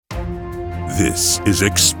This is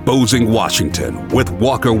Exposing Washington with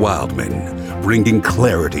Walker Wildman, bringing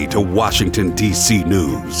clarity to Washington, D.C.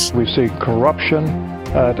 news. We see corruption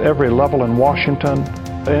at every level in Washington,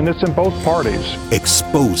 and it's in both parties.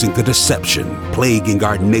 Exposing the deception plaguing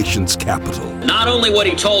our nation's capital. Not only what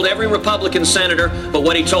he told every Republican senator, but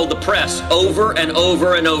what he told the press over and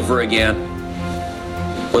over and over again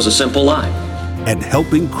was a simple lie. And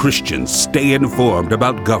helping Christians stay informed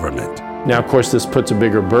about government. Now, of course, this puts a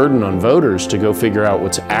bigger burden on voters to go figure out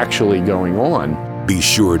what's actually going on. Be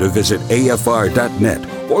sure to visit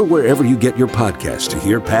afr.net or wherever you get your podcast to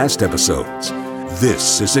hear past episodes.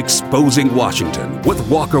 This is Exposing Washington with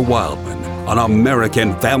Walker Wildman on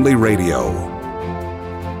American Family Radio.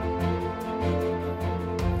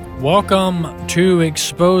 Welcome to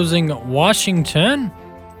Exposing Washington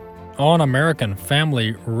on American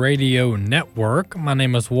Family Radio Network. My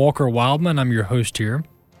name is Walker Wildman. I'm your host here.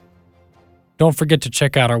 Don't forget to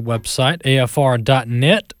check out our website,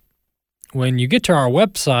 afr.net. When you get to our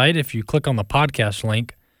website, if you click on the podcast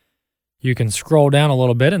link, you can scroll down a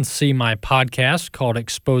little bit and see my podcast called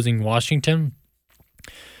Exposing Washington.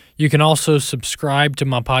 You can also subscribe to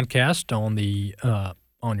my podcast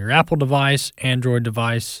on your Apple device, Android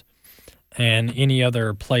device, and any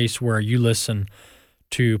other place where you listen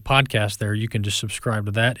to podcasts there. You can just subscribe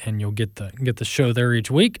to that, and you'll get the show there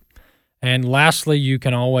each week. And lastly, you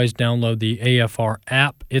can always download the AFR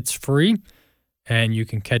app. It's free, and you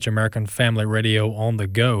can catch American Family Radio on the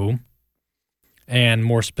go. And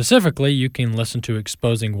more specifically, you can listen to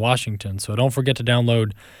Exposing Washington. So don't forget to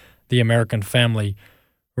download the American Family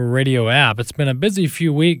Radio app. It's been a busy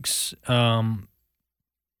few weeks in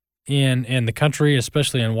the country,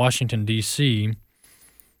 especially in Washington, D.C.,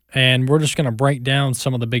 and we're just going to break down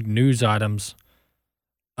some of the big news items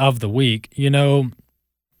of the week. You know,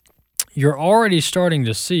 you're already starting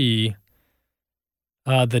to see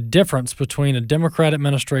the difference between a Democrat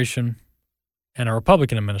administration and a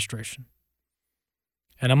Republican administration.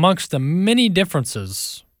 And amongst the many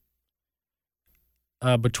differences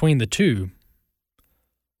between the two,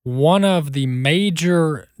 one of the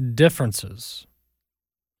major differences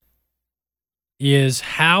is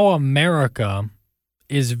how America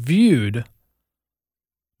is viewed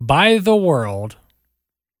by the world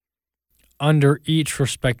under each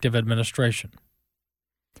respective administration.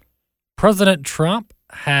 President Trump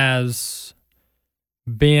has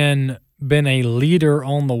been a leader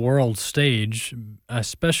on the world stage,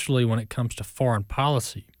 especially when it comes to foreign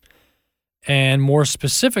policy. And more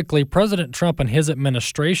specifically, President Trump and his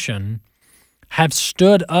administration have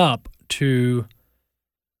stood up to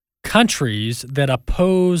countries that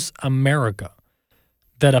oppose America,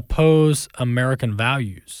 that oppose American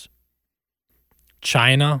values.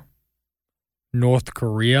 China, North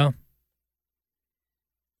Korea,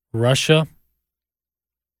 Russia,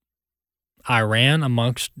 Iran,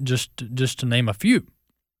 amongst just to name a few.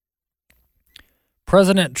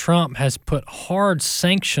 President Trump has put hard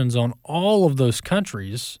sanctions on all of those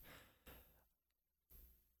countries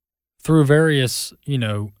through various,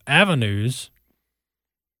 avenues,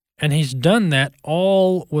 and he's done that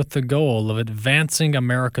all with the goal of advancing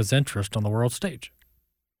America's interest on the world stage.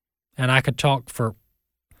 And I could talk for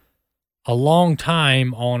a long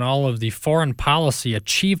time on all of the foreign policy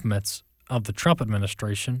achievements of the Trump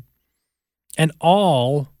administration and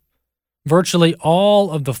virtually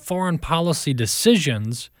all of the foreign policy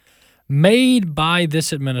decisions made by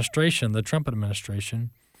this administration, the Trump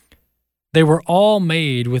administration. They were all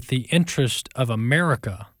made with the interest of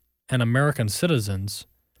America and American citizens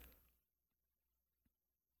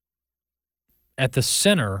at the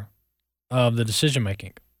center of the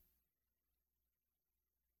decision-making.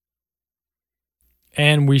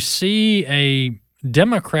 And we see a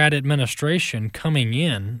Democrat administration coming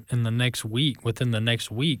in the next week, within the next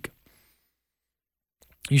week.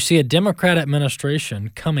 You see a Democrat administration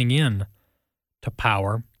coming in to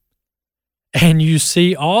power, and you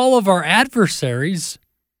see all of our adversaries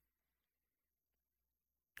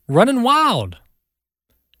running wild.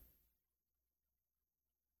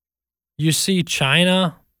 You see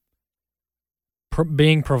China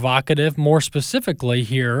being provocative. More specifically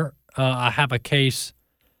here, I have a case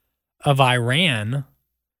of Iran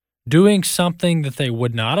doing something that they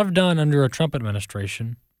would not have done under a Trump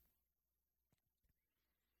administration.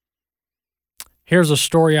 Here's a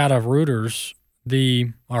story out of Reuters.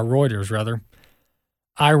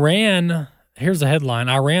 Iran, here's the headline: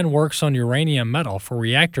 Iran works on uranium metal for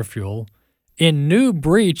reactor fuel in new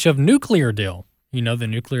breach of nuclear deal. You know, the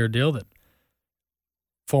nuclear deal that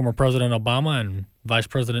former President Obama and Vice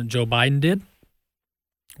President Joe Biden did,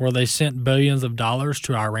 where they sent billions of dollars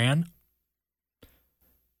to Iran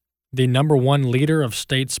the number one leader of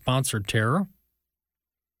state-sponsored terror.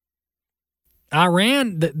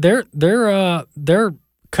 Iran, they're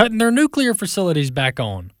cutting their nuclear facilities back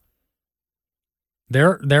on.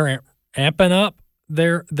 They're amping up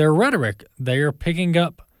their rhetoric. They are picking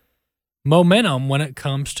up momentum when it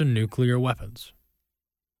comes to nuclear weapons.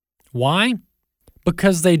 Why?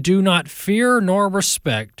 Because they do not fear nor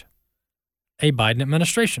respect a Biden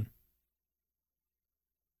administration.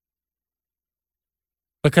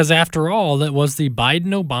 Because after all, it was the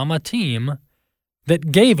Biden-Obama team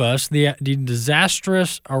that gave us the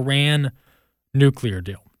disastrous Iran nuclear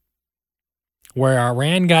deal, where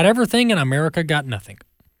Iran got everything and America got nothing.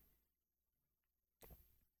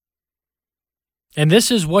 And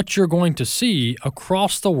this is what you're going to see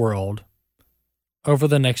across the world over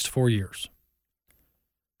the next 4 years.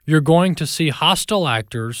 You're going to see hostile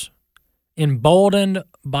actors emboldened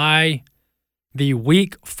by the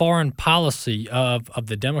weak foreign policy of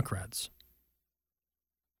the Democrats.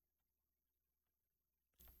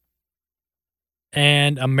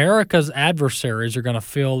 And America's adversaries are going to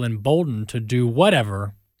feel emboldened to do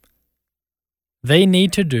whatever they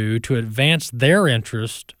need to do to advance their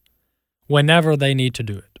interest whenever they need to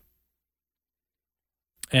do it.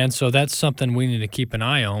 And so that's something we need to keep an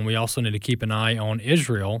eye on. We also need to keep an eye on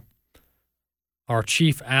Israel, our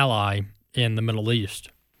chief ally in the Middle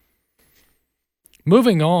East.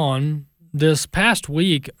 Moving on, this past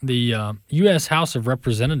week, the U.S. House of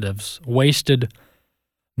Representatives wasted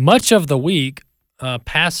much of the week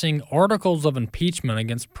passing articles of impeachment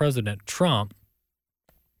against President Trump.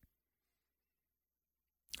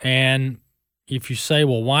 And if you say,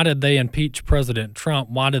 well, why did they impeach President Trump?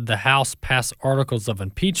 Why did the House pass articles of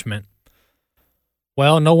impeachment?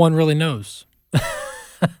 Well, no one really knows.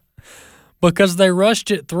 Because they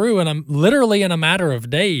rushed it through literally in a matter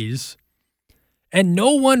of days, and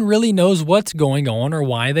no one really knows what's going on or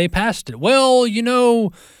why they passed it. Well,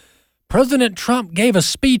 President Trump gave a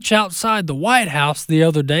speech outside the White House the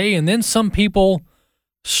other day, and then some people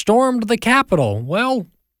stormed the Capitol. Well,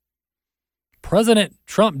 President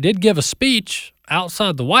Trump did give a speech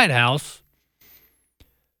outside the White House,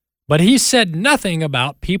 but he said nothing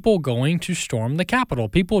about people going to storm the Capitol.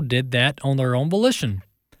 People did that on their own volition.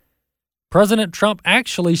 President Trump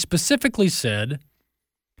actually specifically said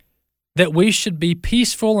that we should be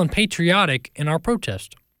peaceful and patriotic in our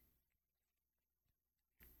protest.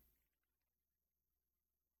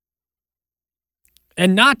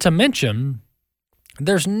 And not to mention,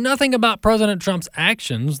 there's nothing about President Trump's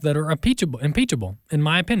actions that are impeachable, in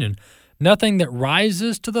my opinion. Nothing that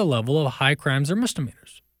rises to the level of high crimes or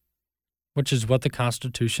misdemeanors, which is what the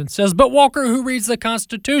Constitution says. But Walker, who reads the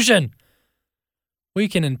Constitution? We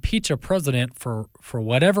can impeach a president for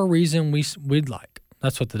whatever reason we'd like.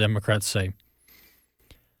 That's what the Democrats say.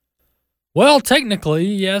 Well, technically,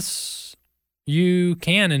 yes, you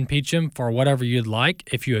can impeach him for whatever you'd like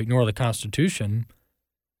if you ignore the Constitution.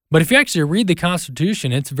 But if you actually read the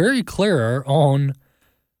Constitution, it's very clear on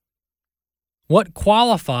what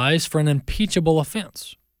qualifies for an impeachable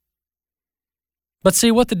offense. But see,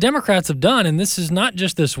 what the Democrats have done, and this is not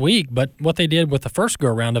just this week, but what they did with the first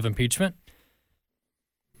go-around of impeachment,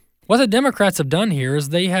 what the Democrats have done here is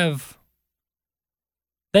they have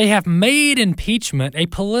made impeachment a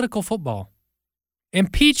political football.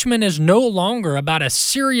 Impeachment is no longer about a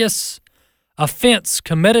serious offense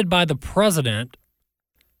committed by the president.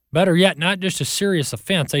 Better yet, not just a serious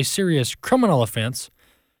offense, a serious criminal offense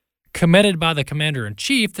committed by the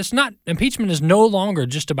commander-in-chief. Impeachment is no longer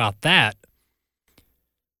just about that.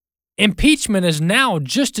 Impeachment is now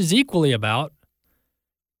just as equally about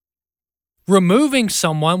removing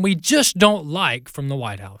someone we just don't like from the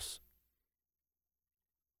White House.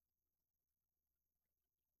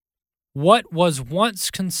 What was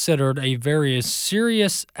once considered a very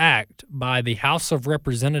serious act by the House of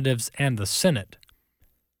Representatives and the Senate,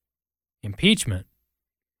 impeachment,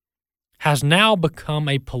 has now become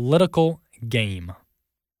a political game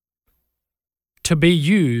to be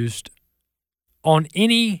used on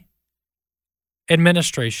any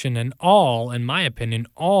administration and all, in my opinion,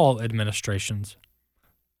 all administrations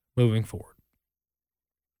moving forward.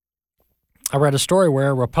 I read a story where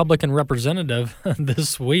a Republican representative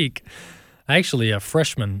this week, actually a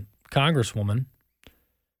freshman congresswoman,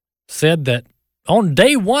 said that on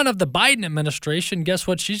day one of the Biden administration, guess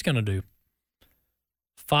what she's going to do?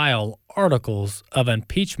 File articles of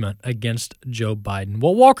impeachment against Joe Biden.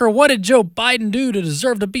 Well, Walker, what did Joe Biden do to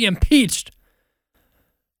deserve to be impeached?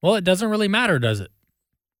 Well, it doesn't really matter, does it?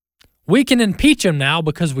 We can impeach him now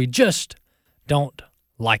because we just don't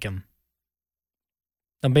like him.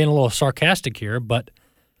 I'm being a little sarcastic here, but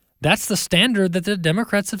that's the standard that the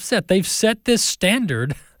Democrats have set. They've set this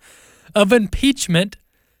standard of impeachment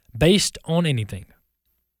based on anything.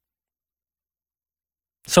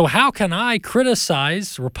 So how can I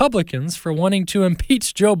criticize Republicans for wanting to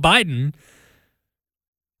impeach Joe Biden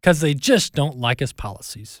because they just don't like his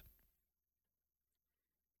policies?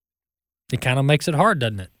 It kind of makes it hard,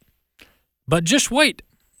 doesn't it? But just wait.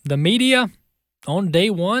 The media on day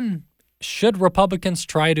one, should Republicans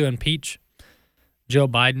try to impeach Joe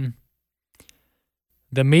Biden,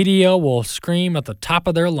 the media will scream at the top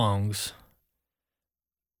of their lungs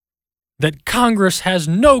that Congress has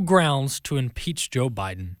no grounds to impeach Joe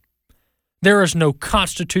Biden. There is no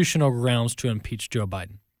constitutional grounds to impeach Joe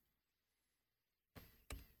Biden.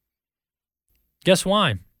 Guess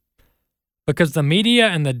why? Because the media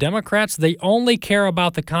and the Democrats, they only care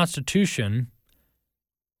about the Constitution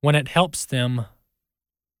when it helps them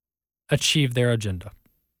achieve their agenda.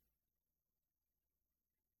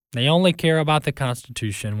 They only care about the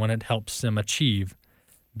Constitution when it helps them achieve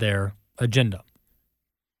their agenda.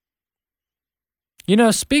 You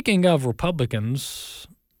know, speaking of Republicans,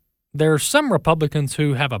 there are some Republicans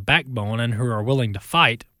who have a backbone and who are willing to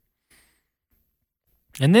fight.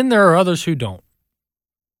 And then there are others who don't.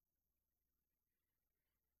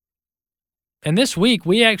 And this week,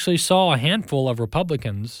 we actually saw a handful of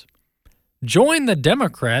Republicans join the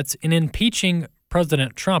Democrats in impeaching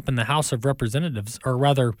President Trump in the House of Representatives, or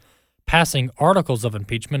rather, passing articles of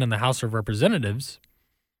impeachment in the House of Representatives,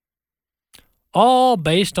 all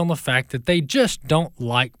based on the fact that they just don't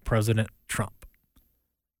like President Trump.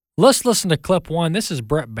 Let's listen to clip one. This is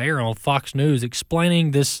Bret Baier on Fox News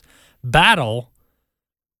explaining this battle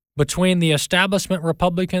between the establishment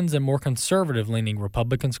Republicans and more conservative-leaning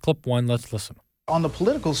Republicans. Clip one, let's listen. On the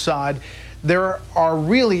political side, there are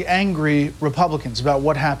really angry Republicans about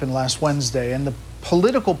what happened last Wednesday, and the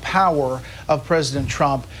political power of President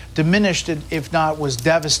Trump diminished, if not was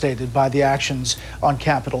devastated by the actions on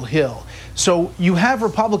Capitol Hill. So you have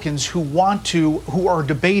Republicans who are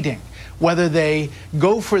debating whether they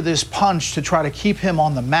go for this punch to try to keep him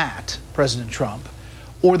on the mat, President Trump,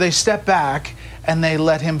 or they step back and they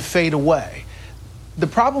let him fade away. The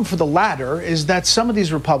problem for the latter is that some of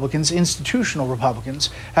these Republicans, institutional Republicans,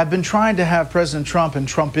 have been trying to have President Trump and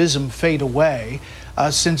Trumpism fade away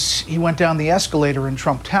since he went down the escalator in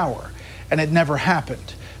Trump Tower, and it never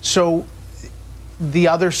happened. So the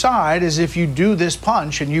other side is, if you do this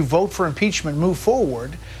punch and you vote for impeachment, move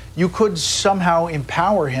forward, you could somehow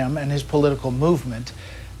empower him and his political movement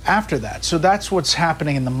after that. So that's what's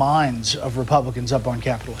happening in the minds of Republicans up on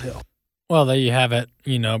Capitol Hill. Well, there you have it.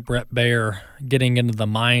 You know, Bret Baier getting into the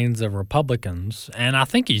minds of Republicans, and I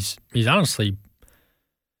think he's honestly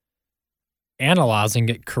analyzing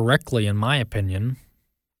it correctly, in my opinion.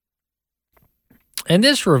 And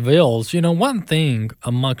this reveals, you know, one thing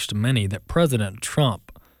amongst many that President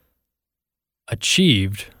Trump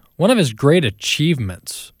achieved, one of his great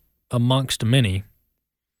achievements amongst many,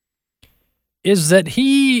 is that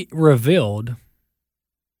he revealed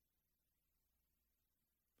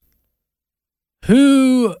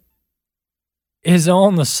who is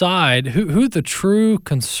on the side, who the true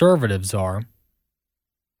conservatives are,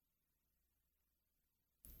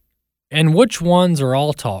 and which ones are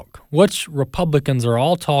all talk, which Republicans are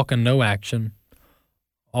all talk and no action,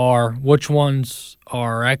 or which ones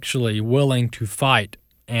are actually willing to fight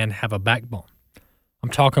and have a backbone. I'm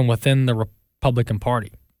talking within the Republican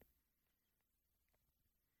Party.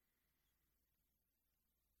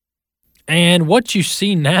 And what you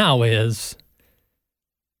see now is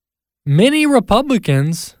many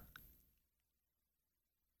Republicans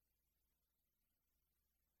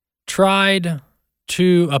tried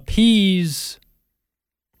to appease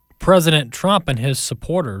President Trump and his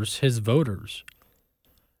supporters, his voters,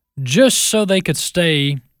 just so they could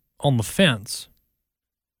stay on the fence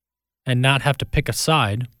and not have to pick a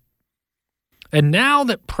side. And now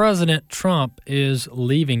that President Trump is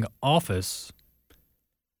leaving office,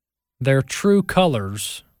 their true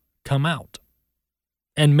colors come out.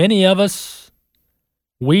 And many of us,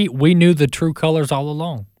 we knew the true colors all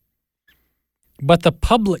along. But the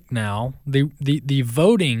public now, the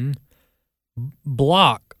voting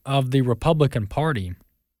bloc of the Republican Party,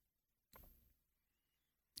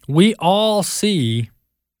 we all see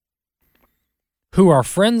who our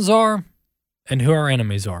friends are and who our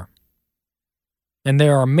enemies are. And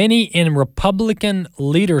there are many in Republican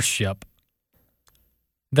leadership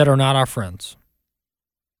that are not our friends.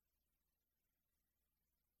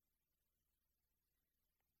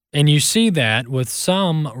 And you see that with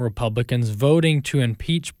some Republicans voting to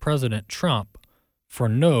impeach President Trump for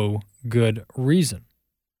no good reason.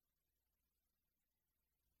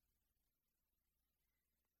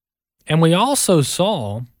 And we also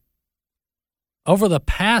saw over the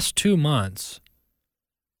past 2 months,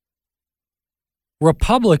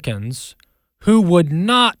 Republicans who would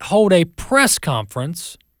not hold a press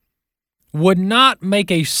conference, would not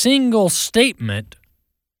make a single statement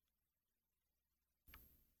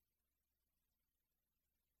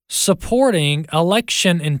supporting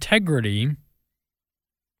election integrity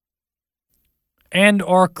and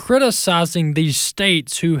are criticizing these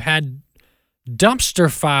states who had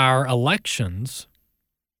dumpster fire elections.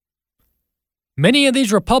 Many of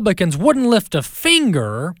these Republicans wouldn't lift a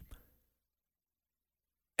finger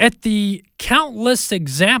at the countless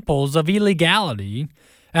examples of illegality,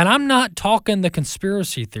 and I'm not talking the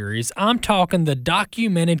conspiracy theories, I'm talking the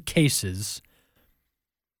documented cases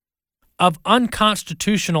of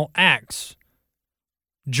unconstitutional acts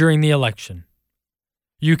during the election.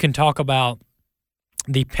 You can talk about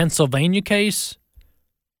the Pennsylvania case.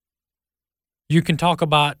 You can talk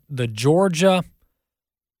about the Georgia's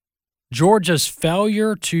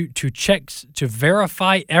failure to check, to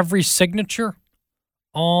verify every signature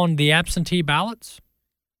on the absentee ballots,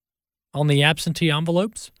 on the absentee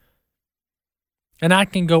envelopes. And I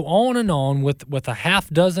can go on and on with a half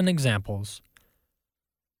dozen examples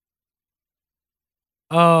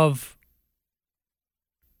of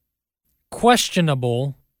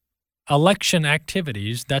questionable election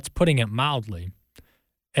activities, that's putting it mildly.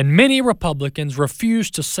 And many Republicans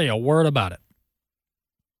refuse to say a word about it.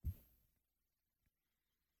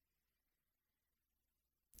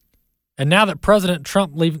 And now that President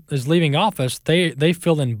Trump is leaving office, they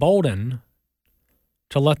feel emboldened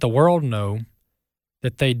to let the world know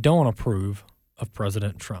that they don't approve of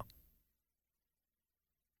President Trump.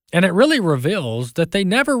 And it really reveals that they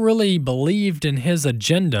never really believed in his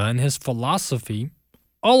agenda and his philosophy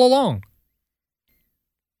all along.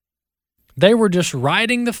 They were just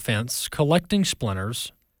riding the fence, collecting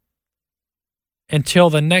splinters, until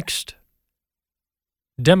the next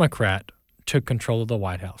Democrat took control of the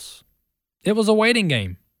White House. It was a waiting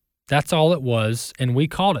game. That's all it was, and we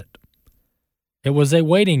called it. It was a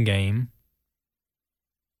waiting game.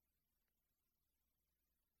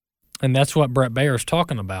 And that's what Bret Baier's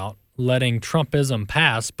talking about, letting Trumpism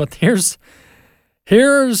pass. But here's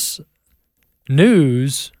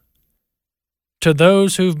news to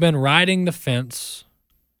those who've been riding the fence,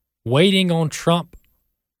 waiting on Trump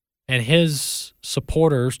and his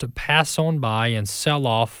supporters to pass on by and sell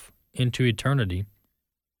off into eternity.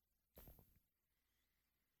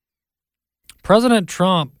 President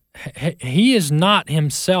Trump, he is not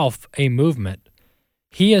himself a movement.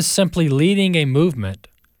 He is simply leading a movement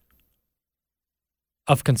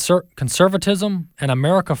of conservatism and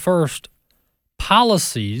America First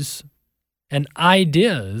policies and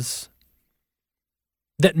ideas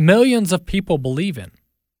that millions of people believe in.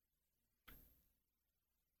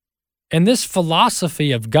 And this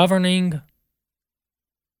philosophy of governing,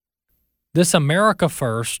 this America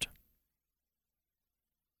First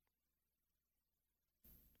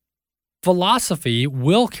philosophy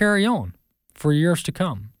will carry on for years to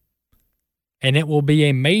come. And it will be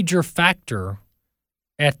a major factor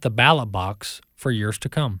at the ballot box for years to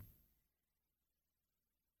come.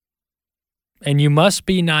 And you must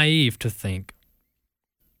be naive to think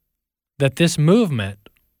that this movement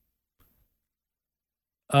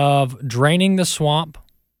of draining the swamp,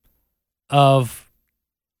 of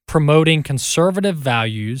promoting conservative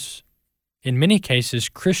values, in many cases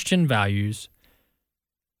Christian values,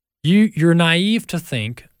 you're naive to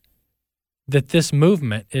think that this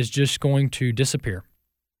movement is just going to disappear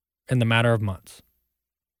in the matter of months.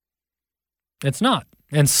 It's not.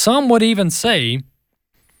 And some would even say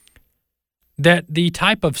that the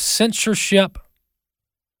type of censorship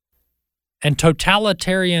and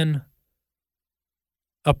totalitarian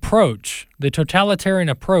approach,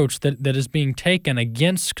 that is being taken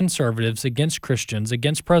against conservatives, against Christians,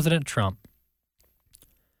 against President Trump,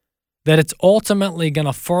 that it's ultimately going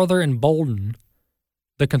to further embolden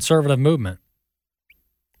the conservative movement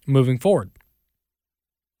moving forward.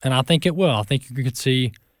 And I think it will. I think you could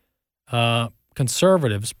see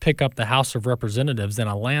conservatives pick up the House of Representatives in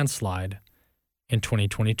a landslide in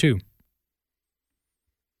 2022.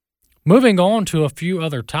 Moving on to a few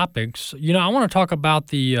other topics, I want to talk about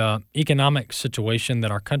the economic situation that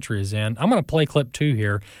our country is in. I'm going to play clip 2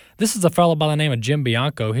 here. This is a fellow by the name of Jim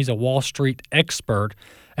Bianco. He's a Wall Street expert,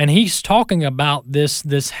 and he's talking about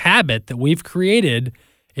this habit that we've created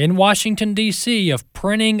in Washington, D.C. of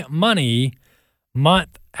printing money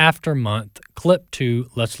month after month. Clip 2,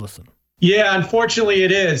 let's listen. Yeah, unfortunately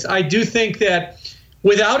it is. I do think that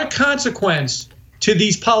without a consequence to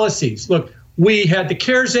these policies, look, we had the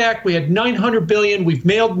CARES Act, we had $900 billion, we've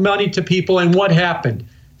mailed money to people, and what happened?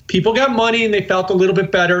 People got money and they felt a little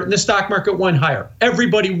bit better, and the stock market went higher.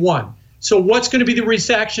 Everybody won. So what's going to be the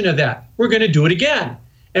reaction of that? We're going to do it again.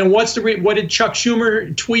 And what did Chuck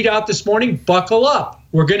Schumer tweet out this morning? Buckle up.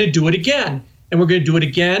 We're going to do it again. And we're going to do it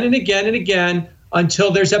again and again and again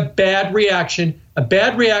until there's a bad reaction. A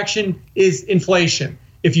bad reaction is inflation.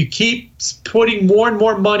 If you keep putting more and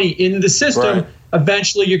more money into the system, right,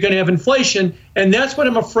 eventually you're going to have inflation. And that's what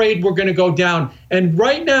I'm afraid we're going to go down. And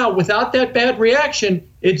right now, without that bad reaction,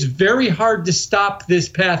 it's very hard to stop this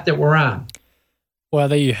path that we're on. Well,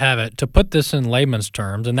 there you have it. To put this in layman's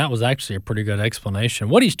terms, and that was actually a pretty good explanation,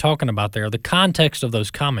 what he's talking about there, the context of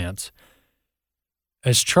those comments,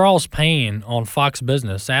 as Charles Payne on Fox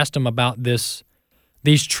Business asked him about these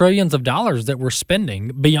trillions of dollars that we're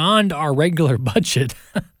spending beyond our regular budget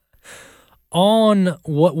on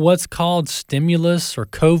what's called stimulus or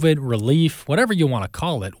COVID relief, whatever you want to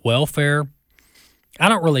call it, welfare. I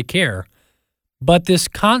don't really care. But this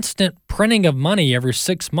constant printing of money every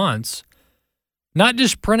 6 months, not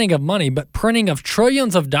just printing of money, but printing of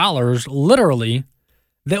trillions of dollars, literally,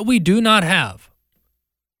 that we do not have.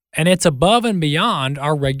 And it's above and beyond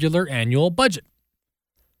our regular annual budget.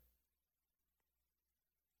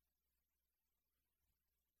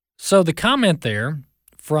 So the comment there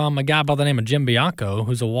from a guy by the name of Jim Bianco,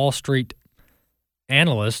 who's a Wall Street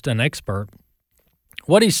analyst and expert,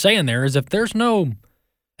 what he's saying there is if there's no,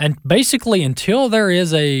 and basically until there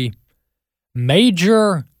is a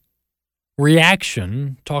major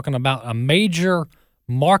reaction, talking about a major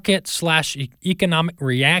market/economic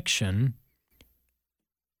reaction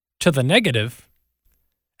to the negative,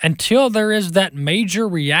 until there is that major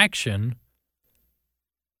reaction,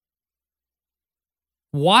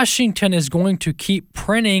 Washington is going to keep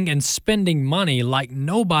printing and spending money like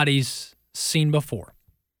nobody's seen before.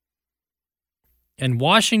 And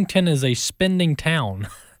Washington is a spending town.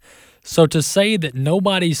 So to say that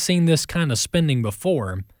nobody's seen this kind of spending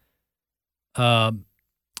before,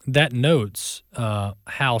 that notes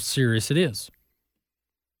how serious it is.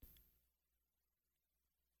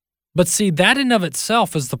 But see, that in of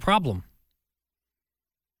itself is the problem.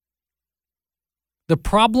 The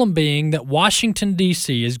problem being that Washington,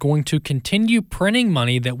 D.C. is going to continue printing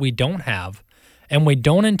money that we don't have and we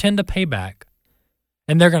don't intend to pay back.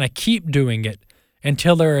 And they're going to keep doing it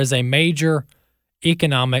until there is a major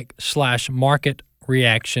economic/market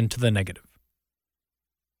reaction to the negative.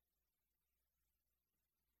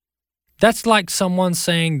 That's like someone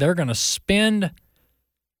saying they're going to spend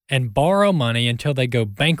and borrow money until they go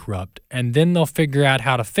bankrupt, and then they'll figure out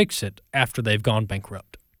how to fix it after they've gone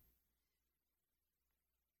bankrupt.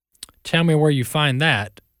 Tell me where you find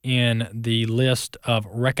that in the list of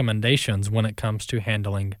recommendations when it comes to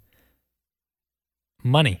handling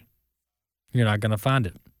money. You're not going to find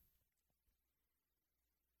it.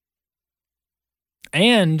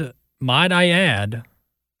 And might I add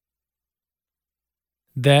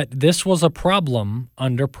that this was a problem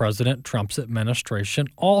under President Trump's administration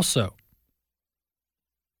also.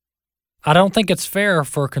 I don't think it's fair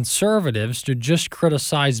for conservatives to just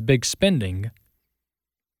criticize big spending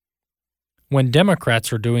when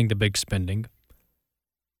Democrats are doing the big spending.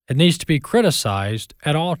 It needs to be criticized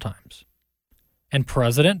at all times. And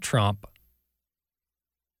President Trump,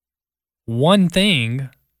 one thing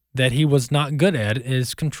that he was not good at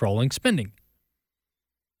is controlling spending.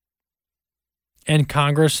 And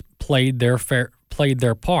Congress played their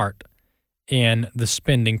part in the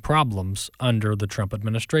spending problems under the Trump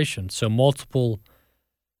administration. So multiple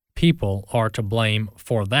people are to blame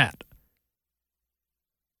for that.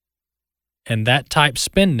 And that type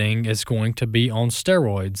spending is going to be on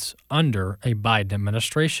steroids under a Biden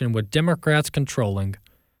administration with Democrats controlling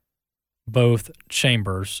both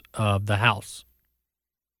chambers of the House.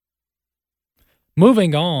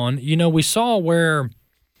 Moving on, we saw where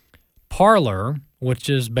Parler, which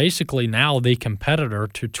is basically now the competitor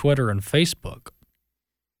to Twitter and Facebook,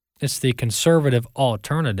 it's the conservative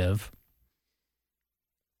alternative.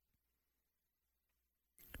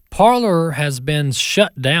 Parler has been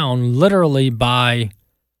shut down literally by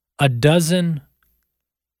a dozen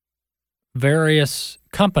various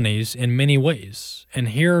companies in many ways. And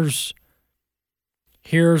here's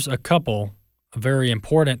a couple of very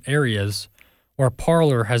important areas where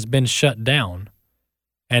Parler has been shut down.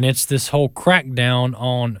 And it's this whole crackdown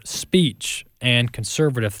on speech and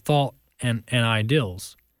conservative thought and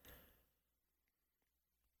ideals.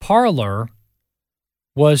 Parler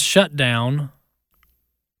was shut down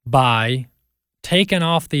by taken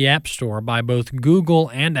off the App Store by both Google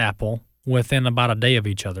and Apple within about a day of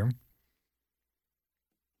each other.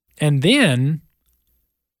 And then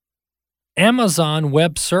Amazon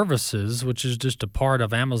Web Services, which is just a part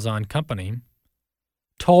of Amazon company,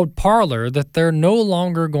 told Parler that they're no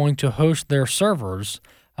longer going to host their servers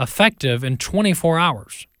effective in 24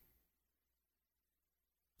 hours.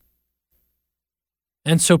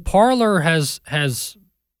 And so Parler has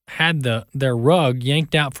had their rug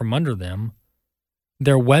yanked out from under them.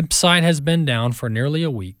 Their website has been down for nearly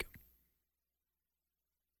a week.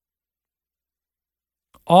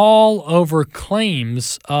 All over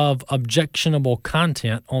claims of objectionable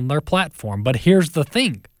content on their platform. But here's the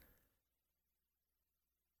thing.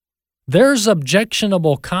 There's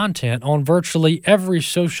objectionable content on virtually every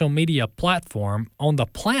social media platform on the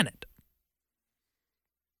planet.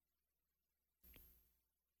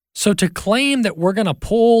 So to claim that we're going to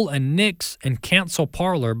pull and nix and cancel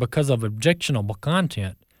Parler because of objectionable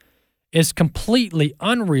content is completely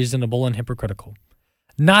unreasonable and hypocritical.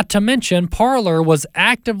 Not to mention, Parler was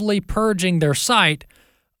actively purging their site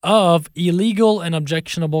of illegal and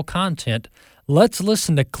objectionable content. Let's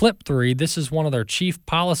listen to clip 3. This is one of their chief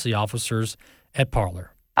policy officers at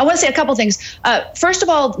Parler. I want to say a couple things. First of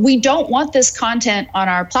all, we don't want this content on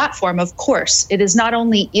our platform, of course. It is not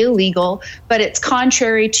only illegal, but it's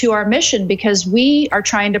contrary to our mission because we are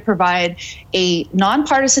trying to provide a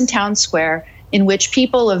nonpartisan town square in which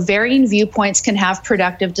people of varying viewpoints can have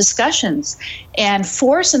productive discussions. And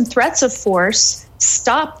force and threats of force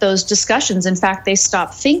stop those discussions. In fact, they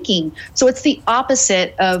stop thinking. So it's the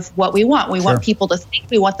opposite of what we want. We want people to think.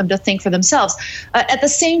 We want them to think for themselves. At the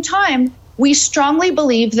same time, we strongly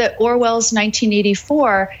believe that Orwell's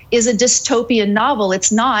 1984 is a dystopian novel.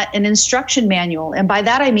 It's not an instruction manual. And by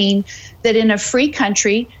that I mean that in a free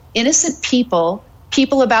country, innocent people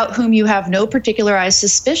about whom you have no particularized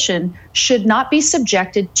suspicion should not be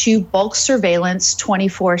subjected to bulk surveillance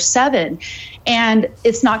 24/7. And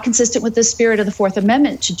it's not consistent with the spirit of the Fourth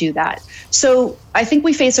Amendment to do that. So I think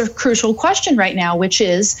we face a crucial question right now, which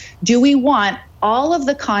is, do we want all of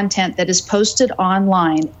the content that is posted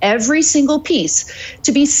online, every single piece,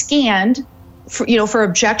 to be scanned for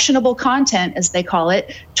objectionable content, as they call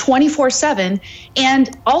it, 24/7,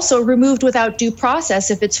 and also removed without due process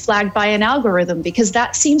if it's flagged by an algorithm, because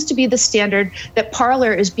that seems to be the standard that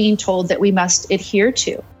Parler is being told that we must adhere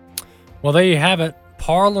to. Well, there you have it.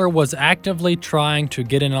 Parler was actively trying to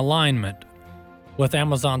get in alignment with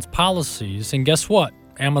Amazon's policies, and guess what?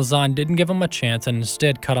 Amazon didn't give them a chance and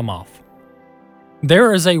instead cut them off.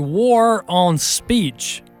 There is a war on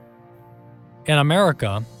speech in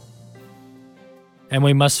America, and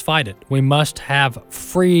we must fight it. We must have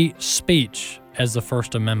free speech, as the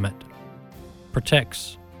First Amendment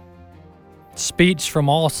protects. Speech from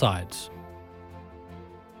all sides.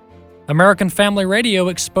 American Family Radio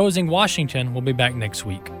Exposing Washington will be back next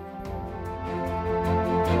week.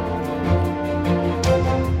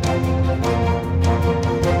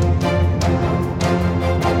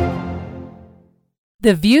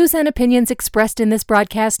 The views and opinions expressed in this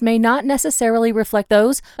broadcast may not necessarily reflect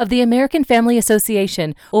those of the American Family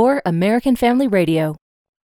Association or American Family Radio.